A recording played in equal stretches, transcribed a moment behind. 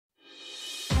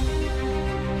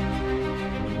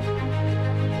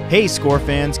Hey score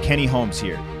fans, Kenny Holmes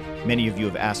here. Many of you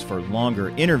have asked for longer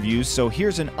interviews, so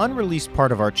here's an unreleased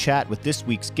part of our chat with this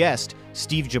week's guest,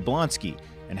 Steve Jablonsky,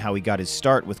 and how he got his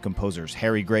start with composers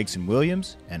Harry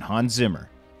Gregson-Williams and Hans Zimmer.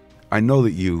 I know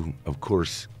that you, of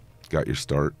course, got your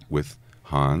start with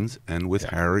Hans and with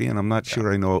Harry, and I'm not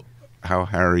sure I know how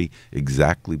Harry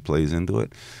exactly plays into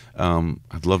it.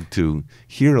 I'd love to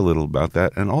hear a little about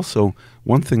that. And also,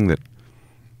 one thing that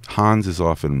Hans is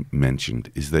often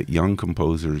mentioned is that young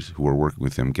composers who are working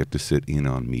with him get to sit in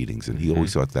on meetings, and he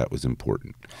always thought that was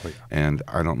important. Oh, yeah. And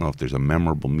I don't know if there's a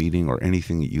memorable meeting or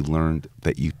anything that you learned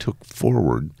that you took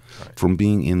forward from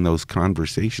being in those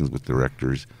conversations with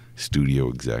directors, studio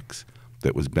execs,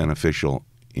 that was beneficial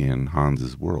in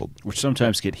Hans's world. Which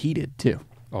sometimes get heated, too.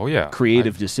 Oh, yeah.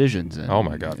 Creative decisions. And oh,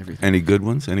 my God. Everything. Any good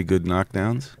ones? Any good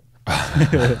knockdowns?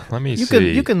 Let me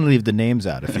see. You can leave the names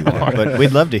out if you want, but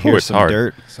we'd love to hear some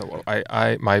dirt. So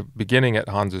my beginning at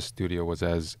Hans's studio was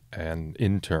as an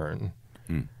intern.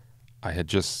 I had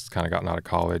just kind of gotten out of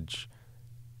college,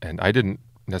 and I didn't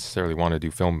necessarily want to do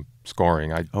film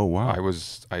scoring. I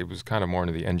was kind of more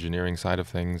into the engineering side of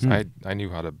things. I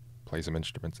knew how to play some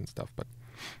instruments and stuff,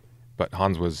 but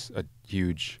Hans was a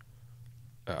huge.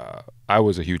 I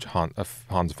was a huge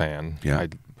Hans fan. Yeah. I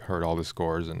heard all the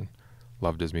scores and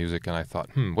loved his music, and I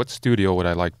thought, what studio would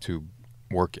I like to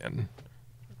work in?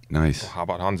 Nice. Well, how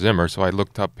about Hans Zimmer? So I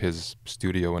looked up his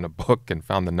studio in a book and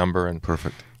found the number and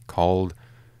called,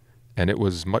 and it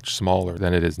was much smaller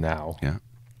than it is now. Yeah.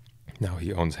 Now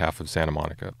he owns half of Santa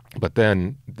Monica. But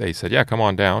then they said, yeah, come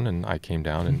on down, and I came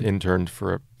down and interned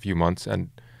for a few months, and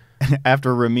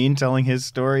after Ramin telling his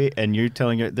story and you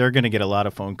telling it, they're going to get a lot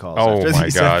of phone calls. Oh, after my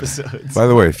these God. episodes. By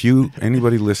the way, if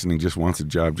anybody listening just wants a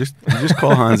job, just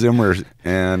call Hans Zimmer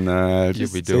and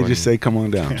just say, come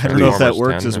on down. I don't know if that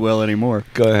works as well anymore.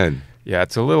 Go ahead. Yeah,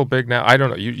 it's a little big now. I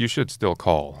don't know. You should still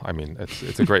call. I mean,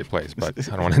 it's a great place, but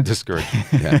I don't want to discourage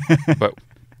you. Yeah. But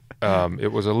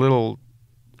it was a little,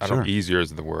 I don't know, easier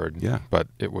is the word. Yeah. But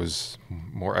it was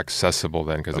more accessible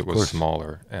then because it was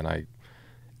smaller.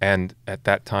 And at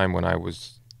that time when I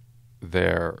was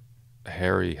there,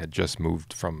 Harry had just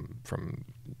moved from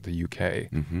the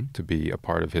UK to be a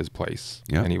part of his place.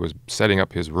 Yeah. And he was setting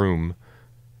up his room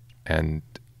and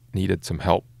needed some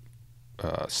help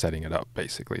setting it up,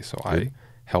 basically. So I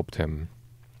helped him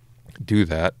do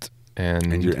that.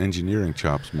 And your engineering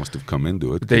chops must have come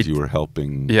into it because you were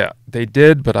helping. Yeah, they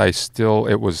did, but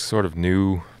it was sort of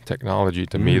new technology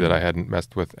to me that I hadn't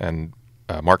messed with. And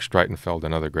Mark Streitenfeld,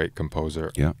 another great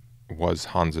composer, was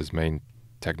Hans's main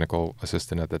technical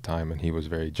assistant at the time, and he was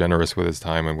very generous with his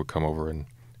time and would come over and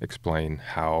explain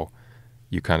how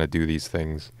you kind of do these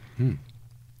things.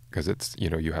 Because it's,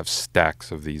 you have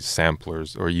stacks of these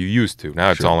samplers, or you used to.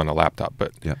 Now it's all in a laptop,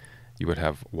 but you would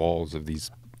have walls of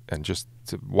these, and just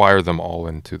to wire them all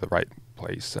into the right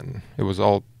place. And it was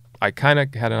all, I kind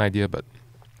of had an idea, but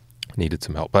needed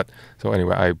some help. But so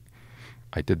anyway,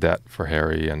 I did that for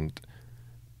Harry, and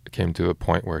it came to the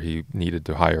point where he needed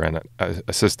to hire an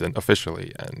assistant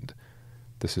officially. And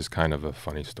this is kind of a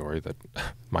funny story that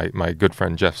my good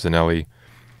friend Jeff Zanelli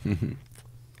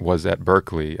was at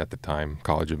Berkeley at the time,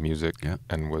 College of Music,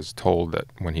 and was told that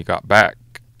when he got back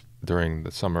during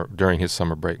his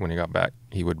summer break, when he got back,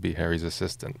 he would be Harry's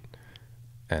assistant.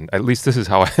 And at least this is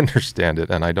how I understand it.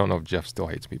 And I don't know if Jeff still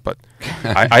hates me, but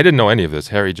I didn't know any of this.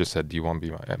 Harry just said, "Do you want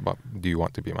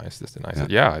to be my assistant?" I said,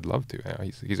 "Yeah, I'd love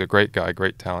to." He's a great guy,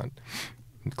 great talent,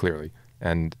 clearly.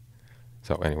 And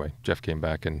so anyway, Jeff came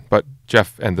back, but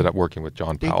Jeff ended up working with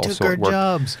John Powell. They took our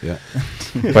jobs. Yeah.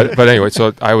 but anyway,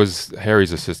 so I was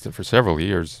Harry's assistant for several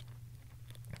years,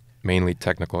 mainly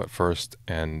technical at first.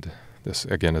 And this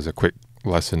again is a quick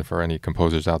lesson for any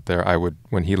composers out there.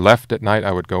 When he left at night,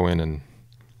 I would go in and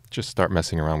just start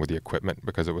messing around with the equipment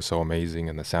because it was so amazing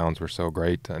and the sounds were so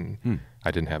great, and I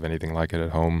didn't have anything like it at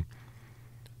home.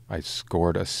 I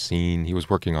scored a scene. He was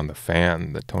working on The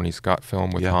Fan, the Tony Scott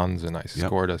film with Hans, and I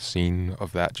scored a scene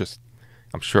of that.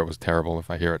 I'm sure it was terrible if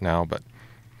I hear it now,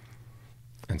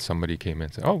 and somebody came in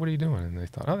and said, "Oh, what are you doing?" And they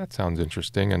thought, "Oh, that sounds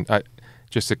interesting." And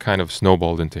it kind of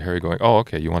snowballed into Harry going, "Oh,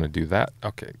 okay, you want to do that?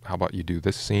 Okay, how about you do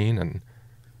this scene?" And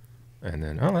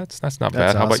then, "Oh, that's not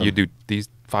bad. How about you do these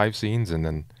 5 scenes?" And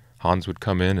then Hans would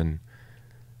come in and,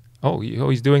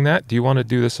 he's doing that? Do you want to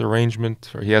do this arrangement?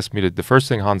 Or he asked me the first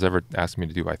thing Hans ever asked me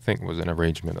to do, I think, was an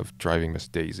arrangement of Driving Miss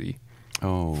Daisy.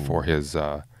 For his,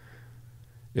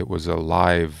 it was a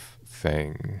live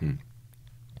thing.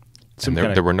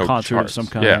 There were no concert charts. Of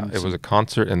some kind. Yeah, it was a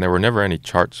concert, and there were never any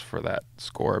charts for that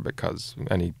score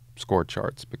any score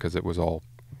charts, because it was all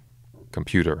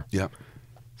computer. Yeah.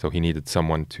 So he needed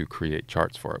someone to create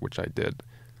charts for it, which I did.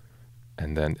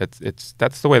 and then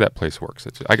that's the way that place works.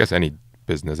 I guess any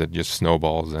business, it just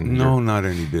snowballs. And no, not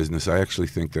any business. I actually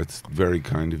think that's very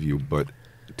kind of you, but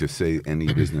to say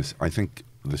any business, I think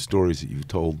the stories that you've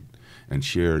told and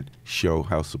shared show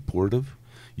how supportive.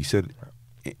 You said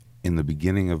in the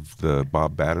beginning of the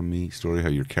Bob Batamy story how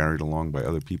you're carried along by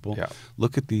other people. Yeah.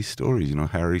 Look at these stories. You know,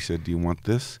 Harry said, "Do you want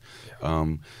this?" Yeah.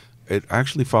 It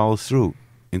actually follows through.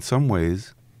 In some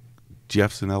ways,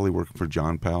 Jeff Zanelli working for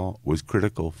John Powell was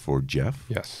critical for Jeff.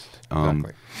 Yes,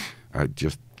 exactly. I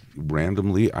just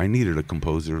randomly, I needed a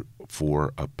composer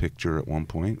for a picture at one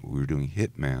point. We were doing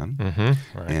Hitman,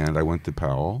 right. and I went to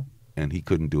Powell, and he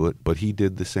couldn't do it, but he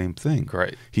did the same thing.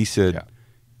 Great. He said,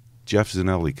 Jeff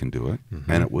Zanelli can do it,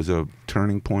 and it was a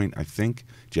turning point. I think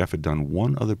Jeff had done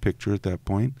one other picture at that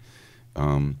point.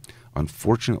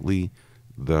 Unfortunately,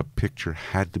 the picture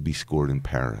had to be scored in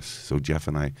Paris, so Jeff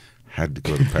and I had to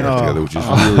go to Paris together, which is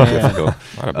really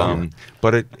difficult.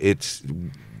 But it's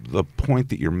the point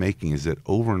that you're making is that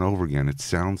over and over again, it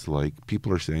sounds like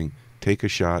people are saying, take a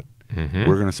shot,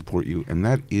 we're going to support you, and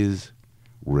that is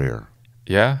rare.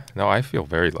 Yeah, no, I feel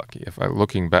very lucky.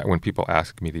 Looking back, when people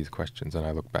ask me these questions and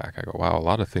I look back, I go, wow, a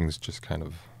lot of things just kind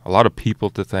of, a lot of people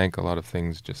to thank, a lot of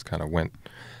things just kind of went.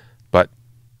 But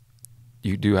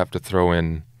you do have to throw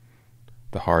in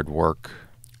the hard work.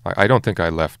 I don't think I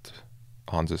left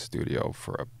Hans's studio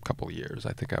for a couple of years.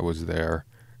 I think I was there.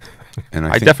 And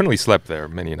I definitely slept there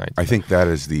many nights. I think that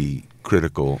is the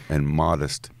critical and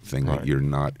modest thing that you're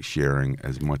not sharing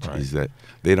as much is that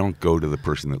they don't go to the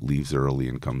person that leaves early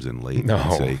and comes in late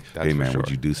and say, hey, man, would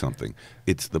you do something?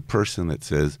 It's the person that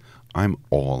says, I'm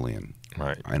all in.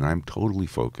 Right. And I'm totally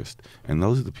focused. And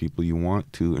those are the people you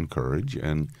want to encourage,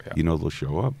 and you know they'll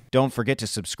show up. Don't forget to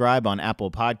subscribe on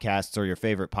Apple Podcasts or your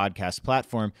favorite podcast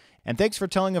platform. And thanks for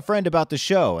telling a friend about the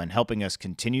show and helping us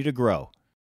continue to grow.